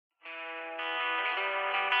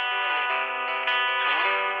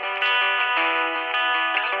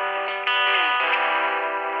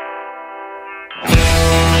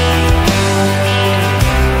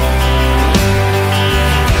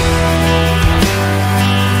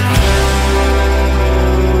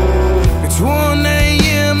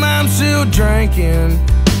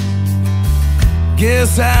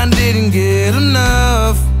guess I didn't get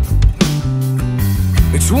enough.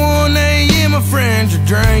 It's 1 a.m., my friends are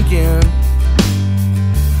drinking.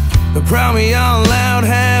 They're probably all out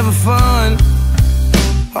having fun.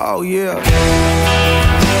 Oh yeah.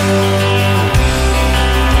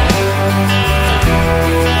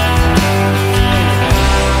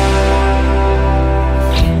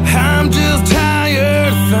 I'm just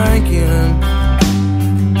tired of thinking.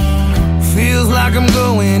 Feels like I'm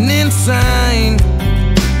going insane.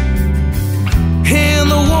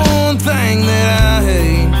 And the one thing that I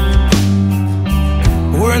hate,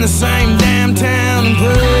 we're in the same damn town and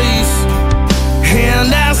place.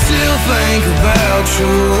 And I still think about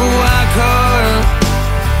your white car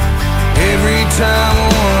every time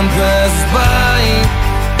one passes by.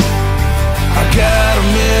 I got a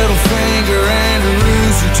middle finger and a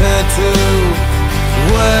rooster tattoo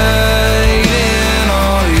waiting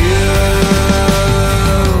on you.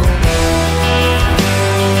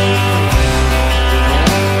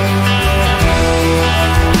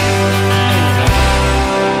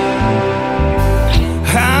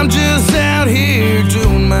 I'm just out here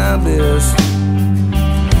doing my best.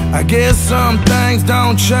 I guess some things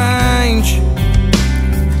don't change.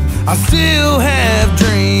 I still have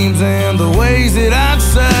dreams and the ways that I'd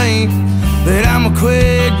say that I'ma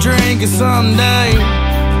quit drinking someday.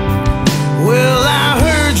 Well, I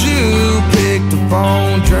heard you picked up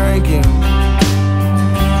on drinking.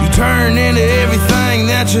 You turned into everything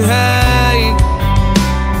that you hate.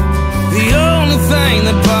 The only thing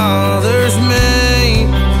that bothers me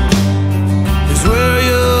is where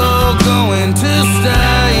you're going to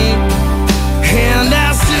stay. And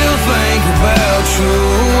I still think about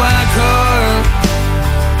your white car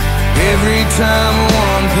every time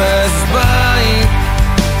one passes by.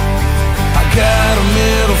 I got a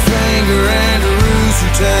middle finger and a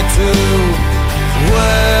rooster tattoo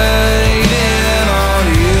waiting on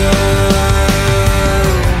you.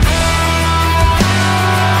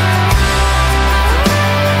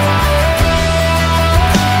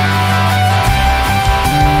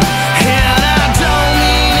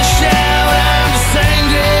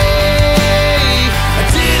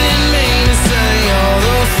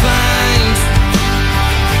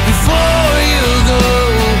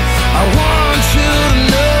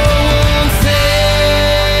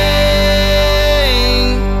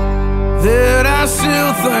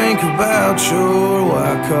 Think about your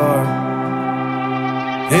white car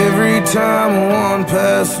every time one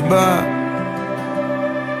passes by.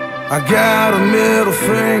 I got a middle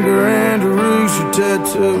finger and a rooster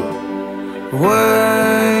tattoo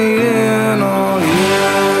waiting on you.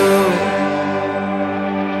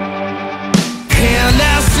 And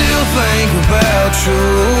I still think about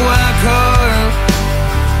your white car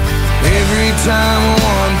every time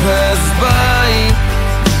one passes by.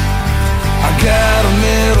 I got a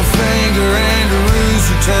middle finger and a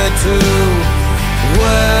rooster tattoo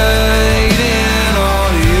waiting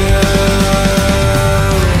on you.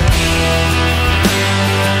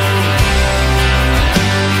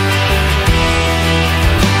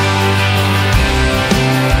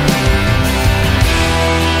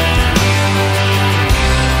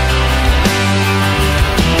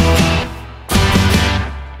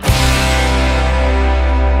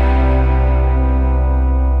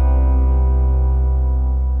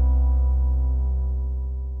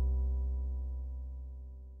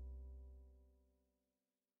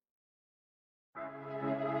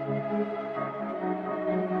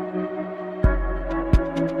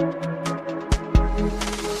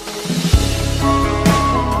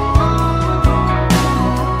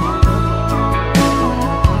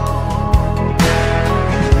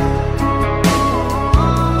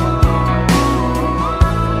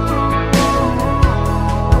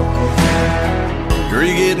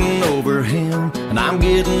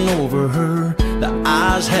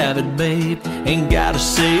 Ain't gotta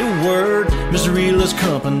say a word, misery loves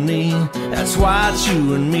company. That's why it's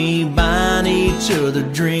you and me buying each other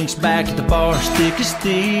drinks back at the bar, thick as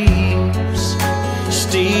thieves.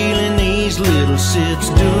 Stealing these little sips,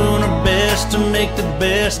 doing our best to make the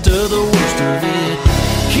best of the worst of it.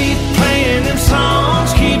 Keep playing them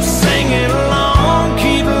songs, keep singing along,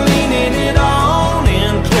 keep leaning it on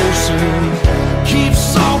in closer. Keep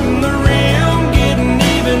salting the rim, getting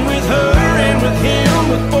even with her and with him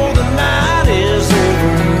before the night is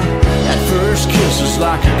over. That first kiss is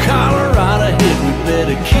like a Colorado hit. We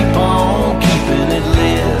better keep on keeping it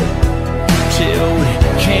lit till we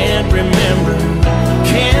can't remember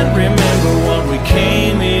what we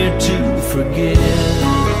came here to forget.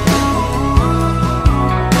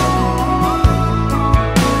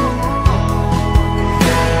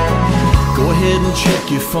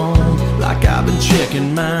 your phone like I've been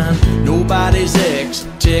checking mine. Nobody's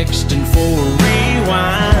texting for a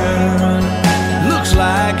rewind. Looks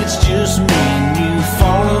like it's just me and you.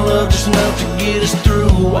 Fall in love just enough to get us through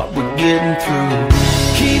what we're getting through.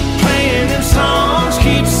 Keep playing them songs,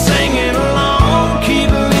 keep singing along, keep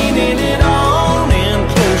leaning it on in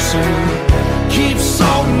closer. Keep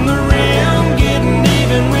salting the rim, getting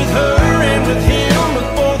even with her and with him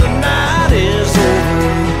before the night is over.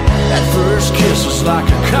 That first kiss was like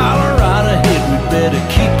a Colorado hit. We better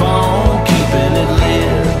keep on keeping it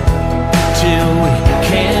lit till we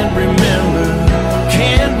can't remember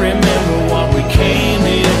what we came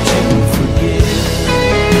here to forget.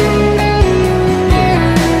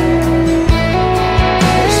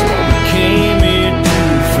 That's what we came here to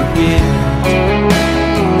forget.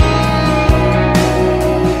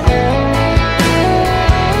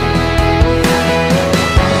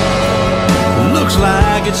 Looks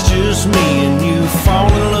like it's just me and you.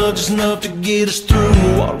 Fall in love just enough to get us through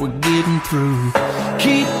what we're getting through.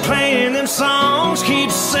 Keep playing them songs, keep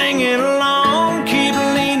singing along, keep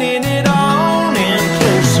leaning it on in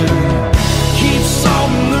closer. Keep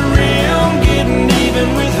salting the rim, getting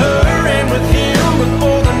even with her and with him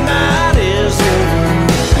before the night is over.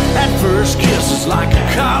 That first kiss is like a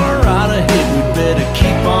Colorado hit. We better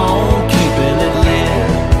keep on keeping it lit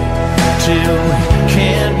till we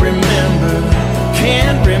can't remember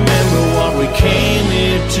what we came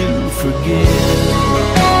here to forget.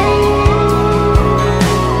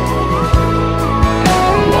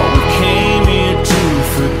 What we came here to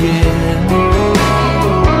forget.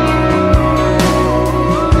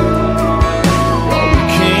 What we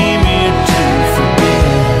came here to forget.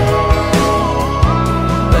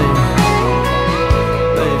 Baby,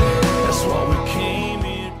 baby, that's what we came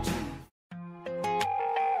here to.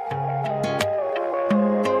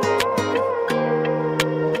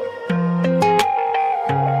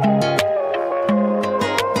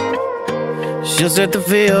 She'll set the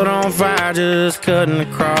field on fire, just cutting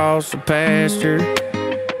across the pasture.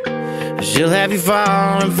 She'll have you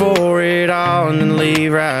falling for it all and then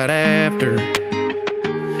leave right after.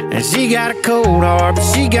 And she got a cold heart, but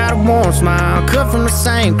she got a warm smile, cut from the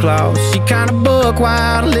same cloth. She kinda buck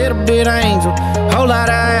wild, a little bit angel, whole lot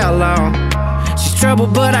of outlaw. She's trouble,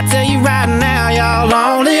 but I tell you right now, y'all,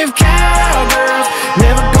 long live cowgirls.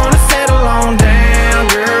 Never gonna settle on down,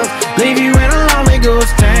 girls. Leave you in a lonely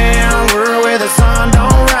ghost town, world where the sun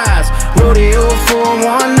don't rise. Rodeo for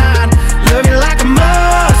one night, love you like a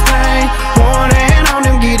Mustang. One hand on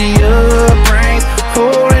them giddy up reins,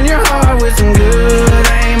 holding your heart with some good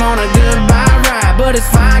aim on a goodbye ride. But it's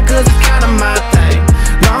fine, cause it's kinda my thing.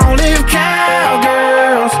 Long live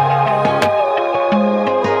cowgirls.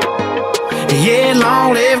 Yeah,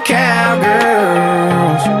 long live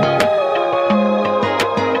cowgirls.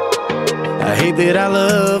 I hate that I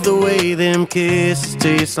love the way them kisses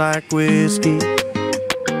taste like whiskey.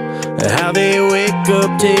 How they wake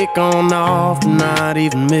up, take on off, and not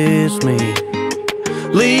even miss me.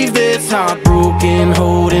 Leave this heart broken,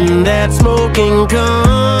 holding that smoking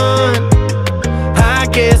gun. I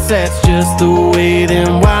guess that's just the way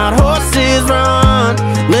them wild horses run.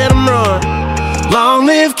 Let them run. Long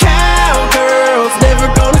live cowgirls, never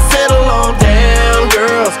gonna settle on down,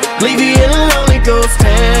 girls. Leave you in a lonely ghost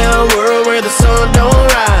town, world where the sun don't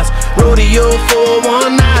rise. Rodeo for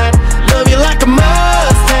one night, love you like a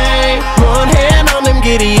Mustang. One hand on them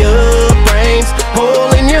giddy up reins,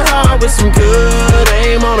 holding your heart with some good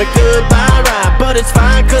aim on a goodbye ride. But it's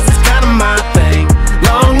fine, cause it's kinda my thing.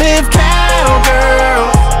 Long live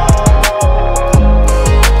cowgirls.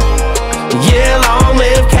 Yeah, long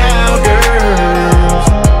live cowgirls.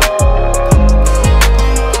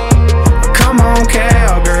 Come on,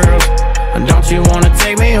 cowgirls, don't you wanna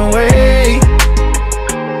take me away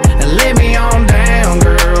and lay me on down,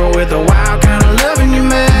 girl, with the wild kind of loving you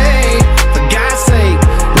made. For God's sake,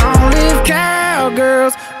 long live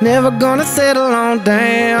cowgirls. Never gonna settle on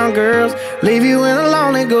down, girls. Leave you in a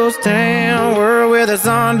lonely ghost town, world where the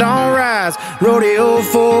sun don't rise. Rodeo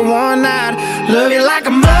for one night, love you like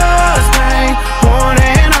a Mustang. One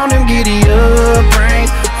hand on them giddy up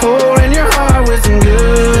reins, holding your heart with some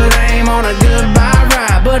good aim on a goodbye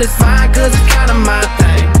ride. But it's fine, cause it's kinda my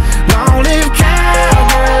thing. Long live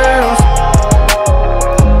cowgirls.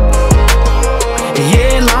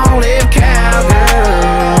 Yeah, long live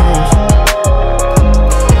cowgirls.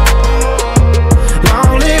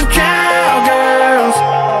 Long live cowgirls.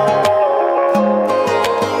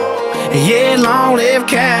 Yeah, long live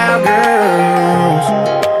cowgirls.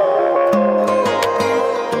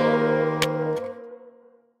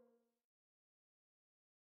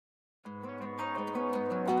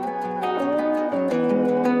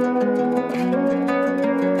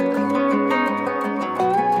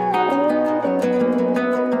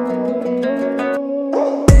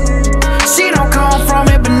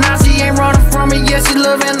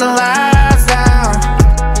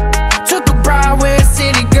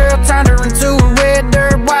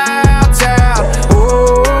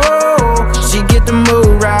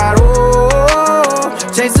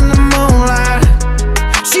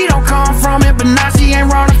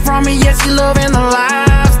 yeah, she loving the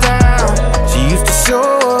lifestyle. She used to show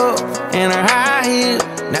up in her high heels,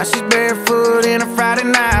 now she's barefoot in a Friday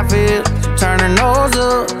night feel. She turn her nose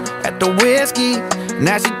up at the whiskey,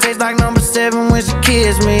 now she tastes like number 7 when she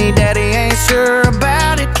kissed me. Daddy ain't sure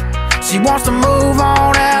about it, she wants to move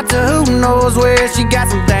on out to who knows where. She got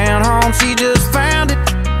some down home, she just found it.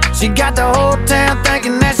 She got the whole town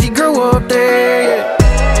thinking that she grew up there.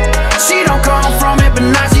 She don't come from it, but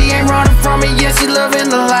now she ain't running from it. Yeah, she loving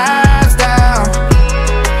the lifestyle.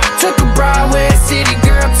 Took a Broadway city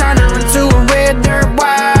girl, turned her into a red dirt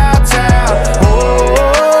wild child.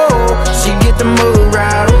 Oh, she get the mood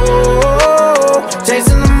right. Oh,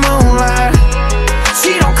 chasing the moonlight.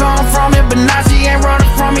 She don't come from it, but now she ain't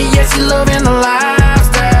running from it. Yeah, she loving the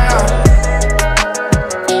lifestyle.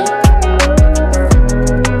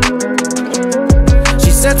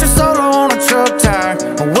 She sets her solo on a truck tire,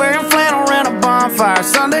 wearing flannel around a bonfire.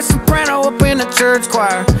 Sunday soprano up in the church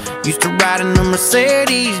choir. Used to ride in the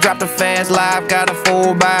Mercedes, dropped a fast life, got a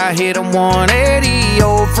 4x, hit a 180.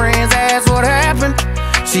 Old friends asked what happened.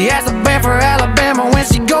 She asked the band for Alabama when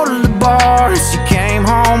she go to the bar. She came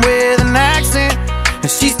home with an accent,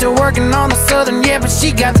 and she's still working on the southern, yeah, but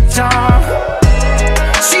she got the charm.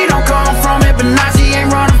 She don't come from it, but now she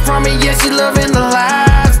ain't running from it. Yeah, she loving the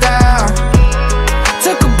lifestyle.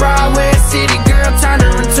 Took a Broadway city girl, turned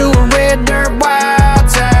her into a red dirt wild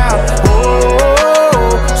child.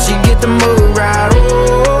 Oh, she get the mood right.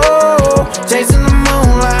 Oh, chasing the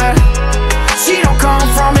moonlight. She don't come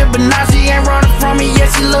from it, but now she ain't running from it. Yeah,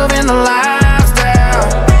 she loving the lifestyle.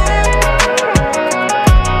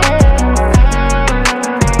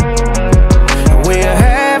 We're a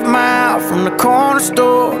half mile from the corner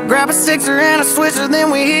store, grab a sixer and a switcher, then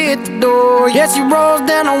we hit the door. Yeah, she rolls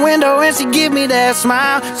down the window and she give me that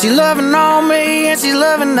smile. She loving on me and she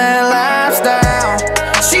loving that lifestyle.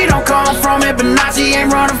 She don't come from it, but now she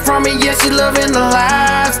ain't running from it. Yeah, she loving the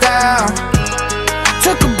lifestyle.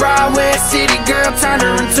 Took a Broadway city girl, turned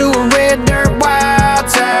her into a red dirt wild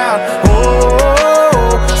child.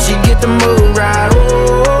 Oh, she get the mood right.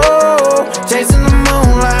 Oh, chasing the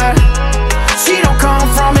moonlight. She don't come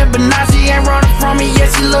from it, but now she ain't running from me. Yeah,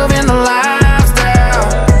 she loving the lifestyle.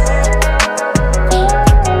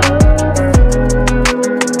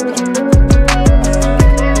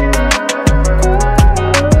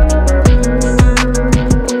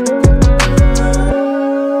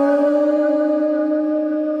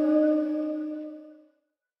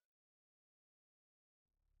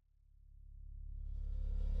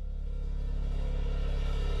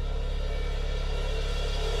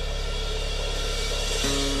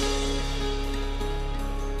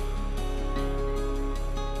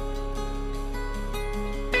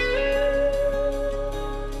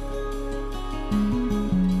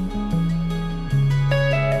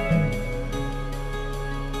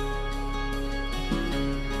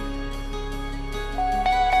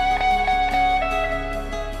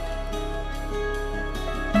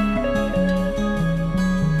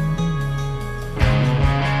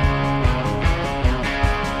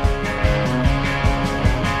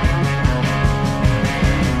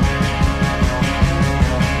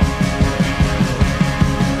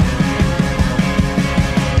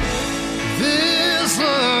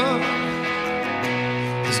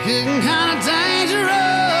 Getting kinda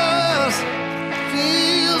dangerous.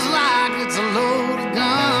 Feels like it's a loaded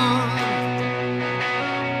gun.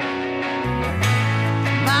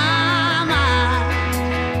 My mind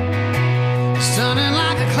stunning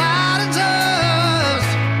like a cloud of dust.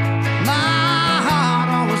 My heart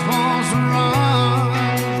always wants to run.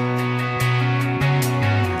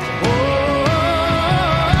 Oh,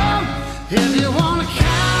 if you wanna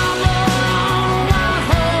count on a white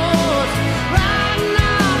horse, riding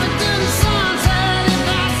out into the sunset.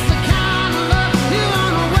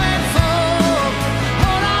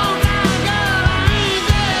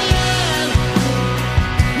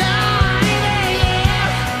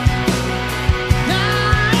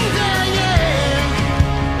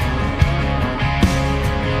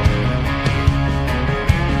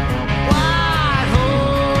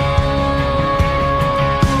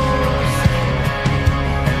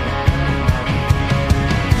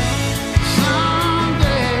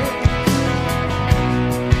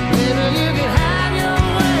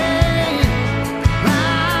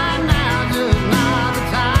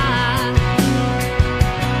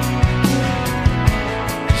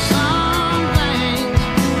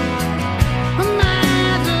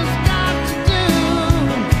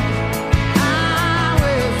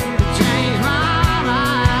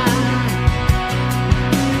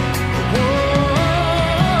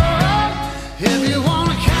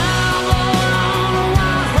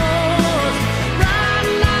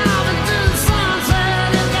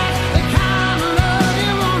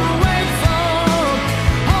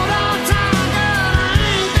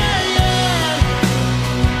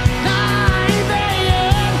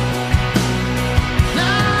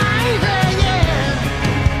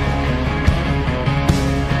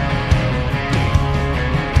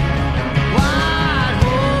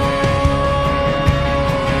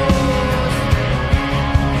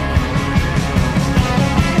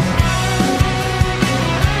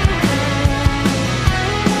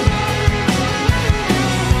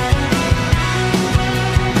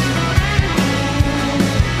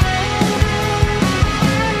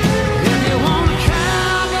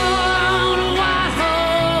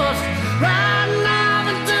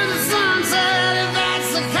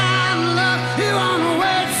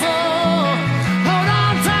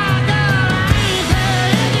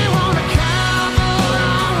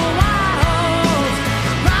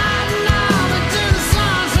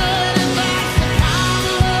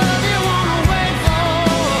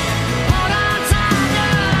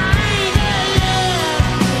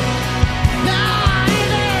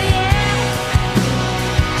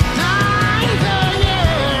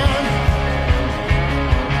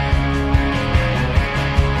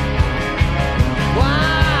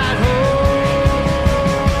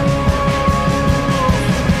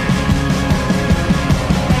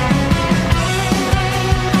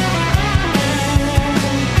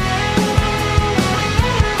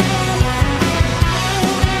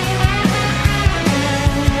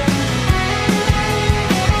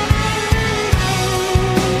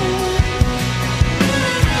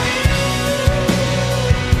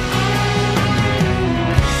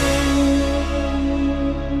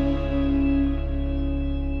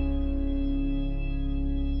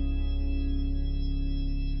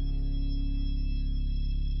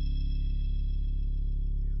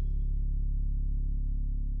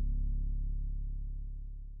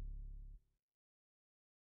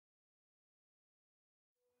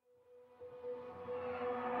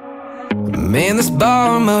 Man, this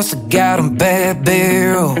bar must have got a bad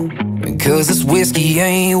barrel, because this whiskey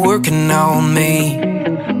ain't working on me.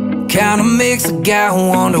 Kinda makes a guy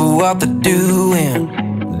wonder what they're doing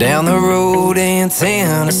down the road in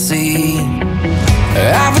Tennessee.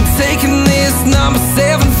 I've been taking this number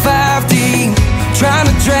 750, trying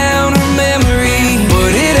to drown her memory,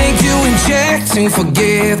 but it ain't doing jack to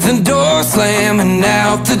forget the door slamming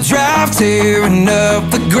out the drive, tearing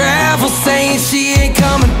up the gravel, saying she ain't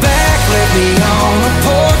coming back. Left me on the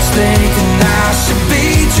porch thinking I should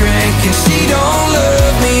be drinking. She don't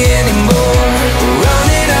love me anymore.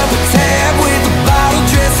 Running up a tab with a bottle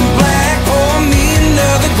dressed in black, pour me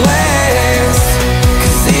another glass,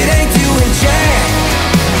 'cause it ain't doing jack.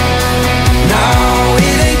 No,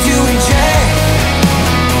 it ain't doing jack.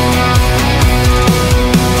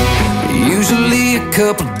 Usually a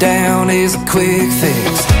couple down is a quick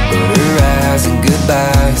fix, but her eyes and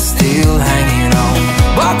goodbye still hanging on.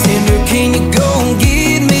 Bartender, can you go and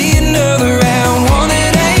get me another round? One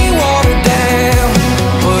that ain't watered down,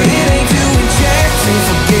 but it ain't doing jack to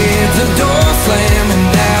forget the door slamming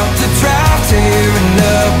out the drive, tearing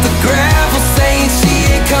up the gravel, saying she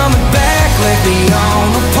ain't coming back. Left me on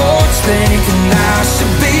the porch thinking I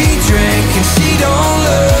should be drinking. She don't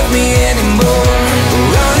love me anymore.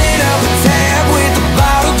 Running up a tab with a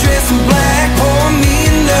bottle dressed in black, pour me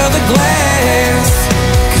another glass,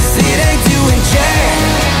 'cause it ain't doing jack.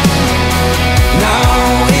 No,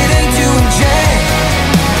 it ain't doing jack.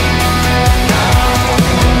 No.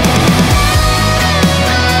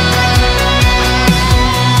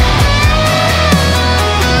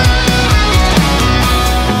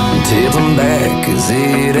 Tip 'em back, 'cause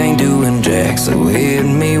it ain't doing jack, so hit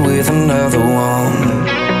me with another one.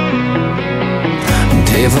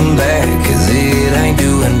 Tip 'em back, 'cause it ain't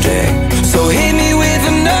doing jack, so hit me with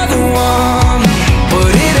another one.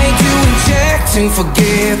 But it ain't doing jack to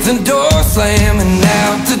forget the door slamming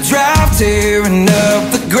out the drive, tearing up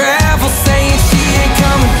the gravel, saying she ain't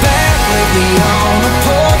coming back. Left me on the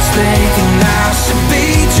porch thinking I should be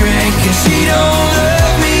drinking. She don't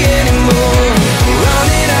love me anymore.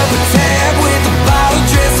 Running up a tab with a bottle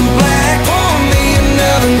dressed in black, pour me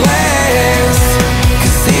another glass,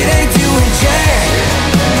 'cause it ain't doing jack.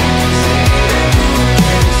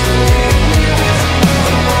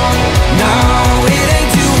 No, it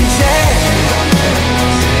ain't doing jack.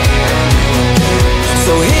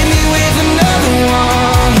 So hit me with another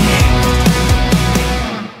one.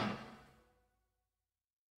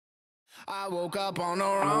 I woke up on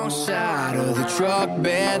the wrong side of the truck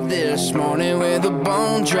bed this morning with a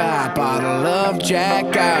bone dry bottle of Jack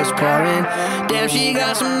I was pouring. Damn, she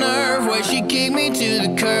got some nerve where she kicked me to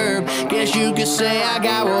the curb. Guess you could say I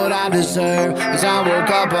got what I deserve, 'cause I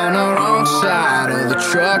woke up on the wrong side of the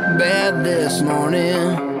truck bed this morning.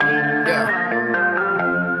 Yeah.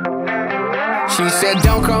 She said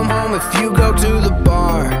don't come home if you go to the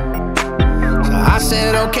bar. So I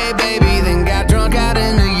said okay baby, then got drunk out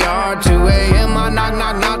in the yard. 2 a.m.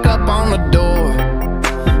 I knock up on the door,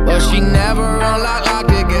 but she never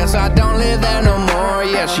unlocked it. Guess I don't live there no more.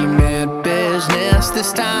 Yeah, she meant business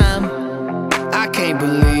this time. I can't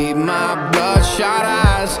believe my bloodshot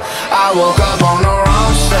eyes. I woke up on the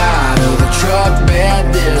wrong side of the truck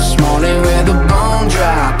bed this morning with a bone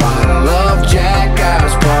dry bottle of Jack I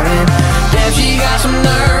was pouring. Damn, she got some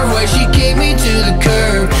nerve where she kicked me to the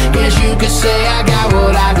curb. Guess you could say I got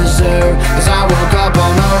what I deserve, 'cause I woke up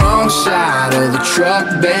on the wrong side of the truck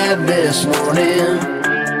bed this morning.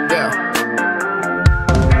 Yeah.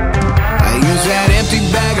 I used that empty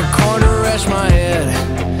bag of corn to rest my head,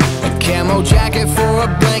 a camo jacket for a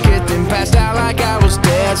blanket, then passed out like I was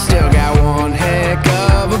dead. Still got one heck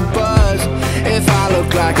of a buzz. If I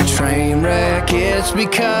look like a train wreck, it's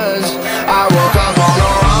because I woke up on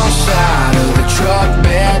the wrong side of the truck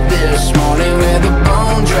bed this morning with a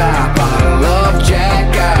bone dry bottle of Jack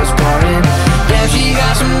I was pouring. Damn, she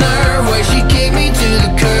got some nerve where she kicked me to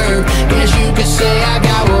the curb. Guess you could say I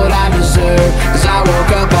got what I deserve, 'cause I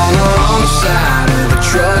woke up on the wrong side of the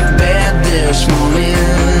truck bed this morning.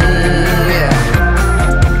 Yeah.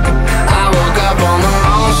 I woke up on the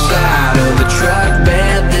wrong side of the truck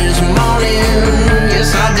bed this morning. Yes,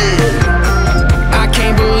 I did. I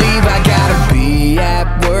can't believe I gotta be at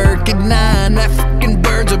work at 9. That fucking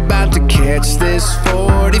bird's about to catch this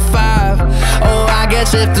 45. Oh, I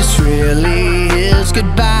guess if this really is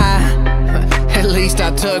goodbye, at least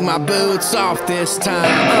I took my boots off this time.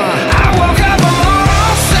 I woke up on the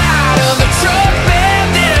wrong side of the truck bed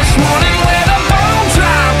this morning with a bone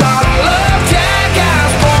dry bottle of Jack I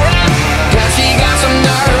was pouring. Now she got some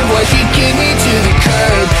nerve where she kicked me to the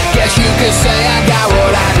curb. Guess you could say I got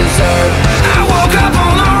what I deserve. I woke up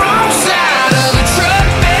on the wrong side of the truck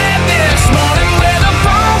bed this morning.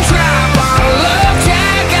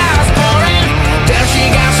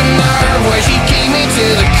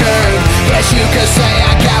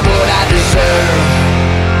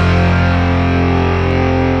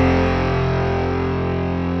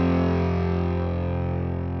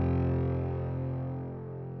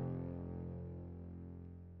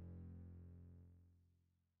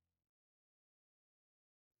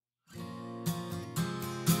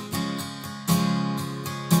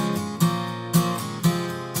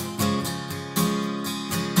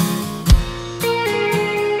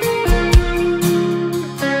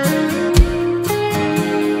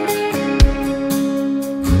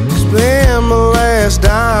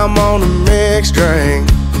 I'm on a mixed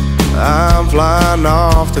drink, I'm flying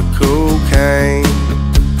off the cocaine.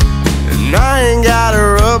 And I ain't got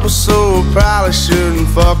a rubber, so I probably shouldn't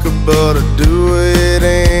fuck her, but I do it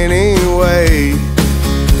anyway.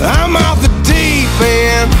 I'm off the deep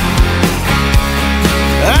end,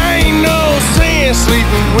 I ain't no sense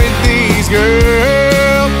sleeping with these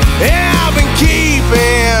girls. Yeah, I've been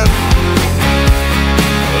keeping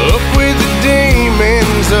up with the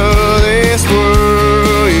demons of this world.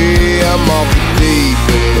 Yeah, I'm off the deep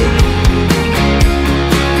end.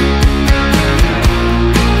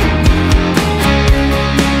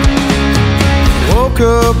 Woke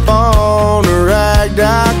up on a ragged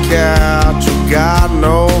out couch, God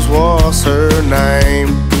knows what's her name.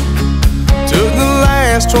 Took the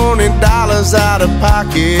last $20 out of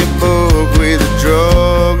pocketbook with a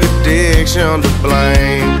drug addiction to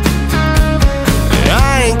blame.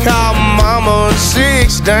 I ain't called mama in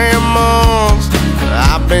 6 damn months.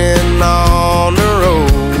 I've been on the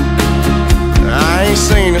road. I ain't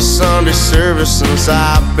seen a Sunday service since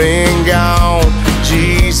I've been gone.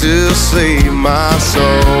 Jesus save my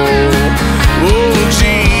soul. Oh,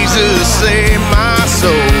 Jesus save my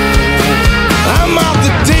soul. I'm off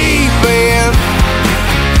the deep end,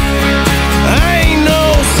 I ain't no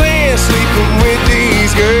sense sleeping with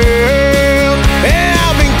these girls. And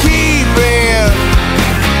I've been keeping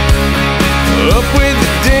up with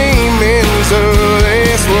the demons of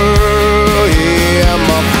this world. Yeah, I'm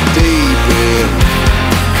off the deep end.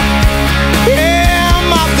 Yeah,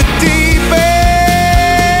 I'm off the deep end.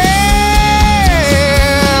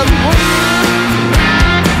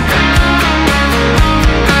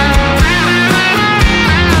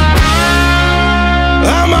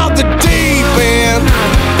 I'm off the deep end,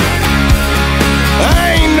 I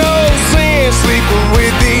ain't no sense sleeping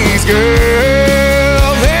with these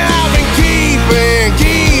girls. And I've been keeping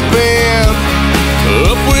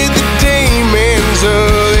up with the demons of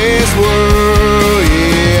this world.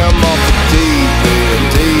 Yeah, I'm off the deep end.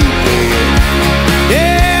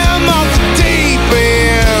 Yeah, I'm off the deep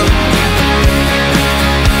end.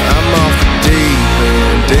 I'm off the deep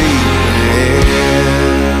end.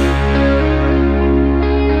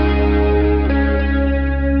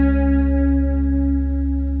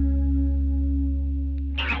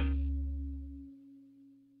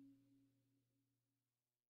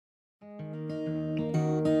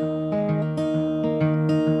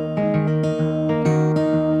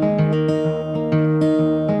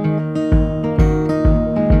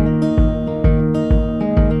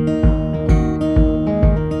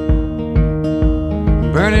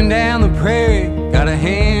 Burning down the prairie, got a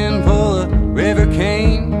handful of river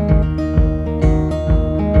cane.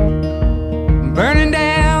 Burning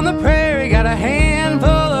down the prairie, got a handful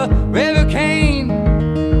of river cane.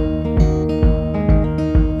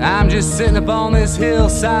 I'm just sitting up on this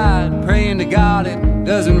hillside, praying to God it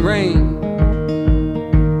doesn't rain.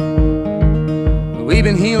 We've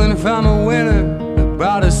been healing from a winter that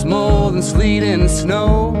brought us more than sleet and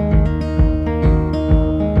snow.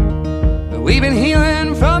 We've been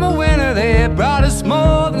healing from a winter that brought us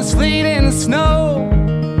more than sleet and snow.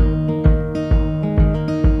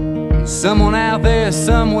 Someone out there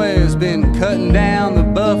somewhere's been cutting down the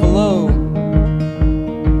buffalo.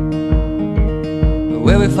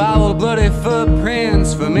 Where we followed bloody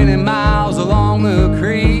footprints for many miles along the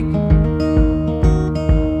creek.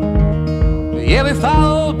 Yeah, we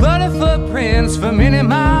followed bloody footprints for many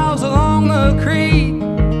miles along the creek.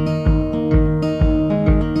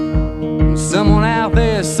 Someone out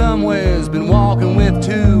there somewhere's been walking with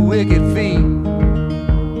 2 wicked feet.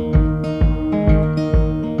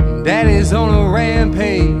 Daddy's on a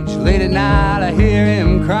rampage, late at night I hear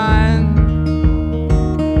him crying.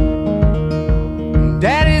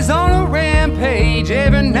 Daddy's on a rampage,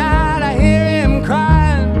 every night I hear him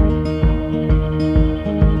crying.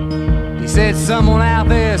 He said someone out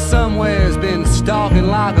there somewhere's been stalking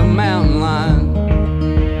like a mountain lion.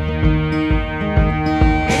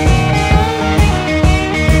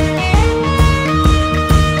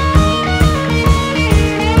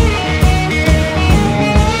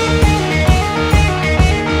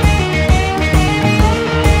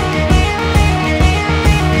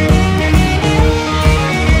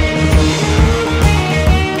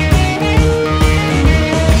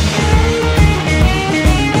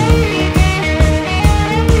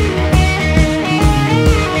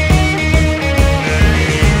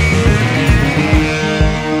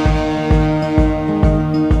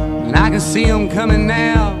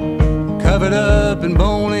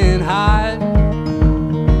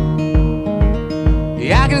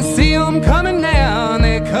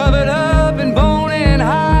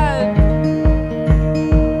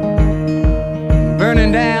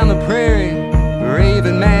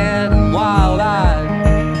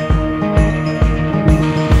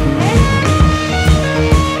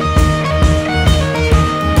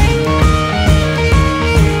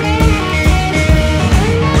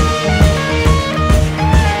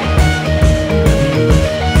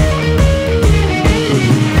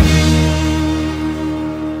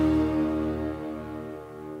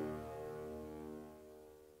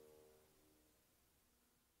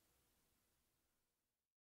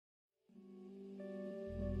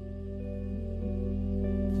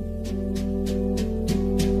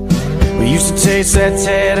 chase that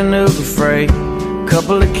Chattanooga freight,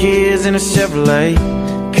 couple of kids in a Chevrolet,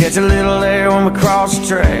 catch a little air when we cross the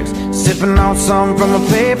tracks, sipping on something from a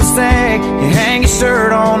paper stack. You hang your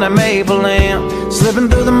shirt on that maple lamp, slipping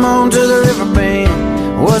through the moon to the river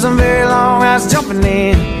bend. Wasn't very long, I was jumping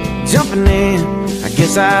in. I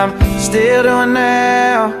guess I'm still doing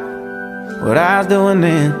now what I was doing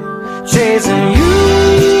then, chasing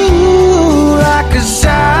you like a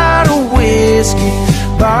shot of whiskey,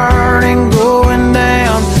 burning, going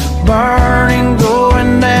down, burning,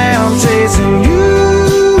 going down, chasing you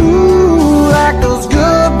like those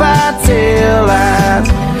goodbye tail lights,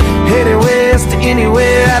 headed west to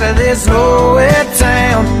anywhere out of this nowhere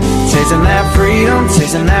town, chasing that freedom,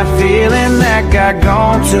 chasing that feeling that got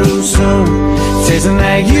gone too soon, chasing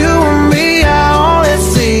that you and me I only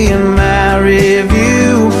see in my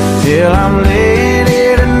review. Till I'm laying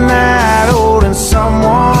here tonight holding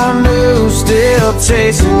someone new, still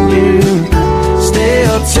chasing you,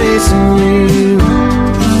 still chasing you.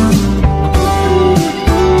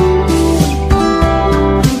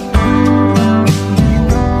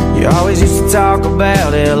 You always used to talk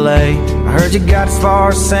about LA, I heard you got as far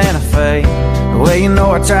as Santa Fe. Well, you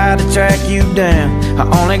know I tried to track you down, I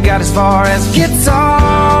only got as far as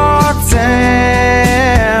Guitar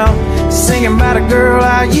Town, singing about a girl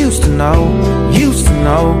I used to know, used to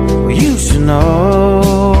know, used to know,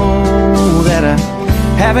 that I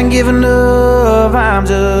haven't given up, I'm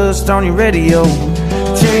just on your radio,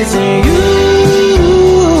 chasing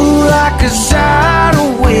you like a shot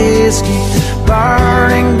of whiskey,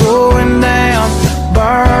 burning, going down,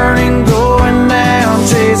 burning, going down,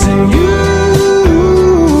 chasing you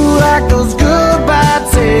like those goodbye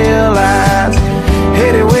tail lights,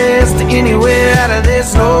 headed west to anywhere out of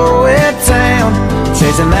this nowhere town,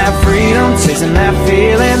 chasing that freedom, chasing that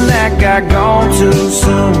feeling that got gone too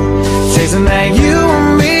soon, chasing that you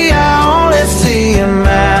and me I only see in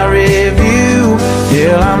my review.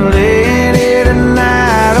 Yeah, I'm laying here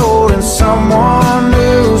tonight holding someone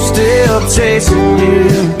new, still chasing you,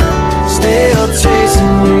 still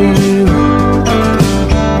chasing you.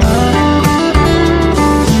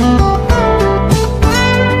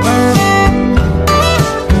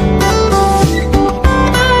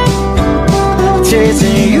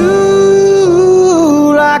 Chasing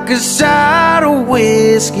you like a shot of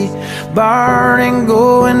whiskey, burning,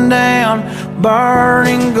 going down,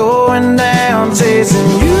 burning, going down,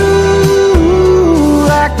 chasing you.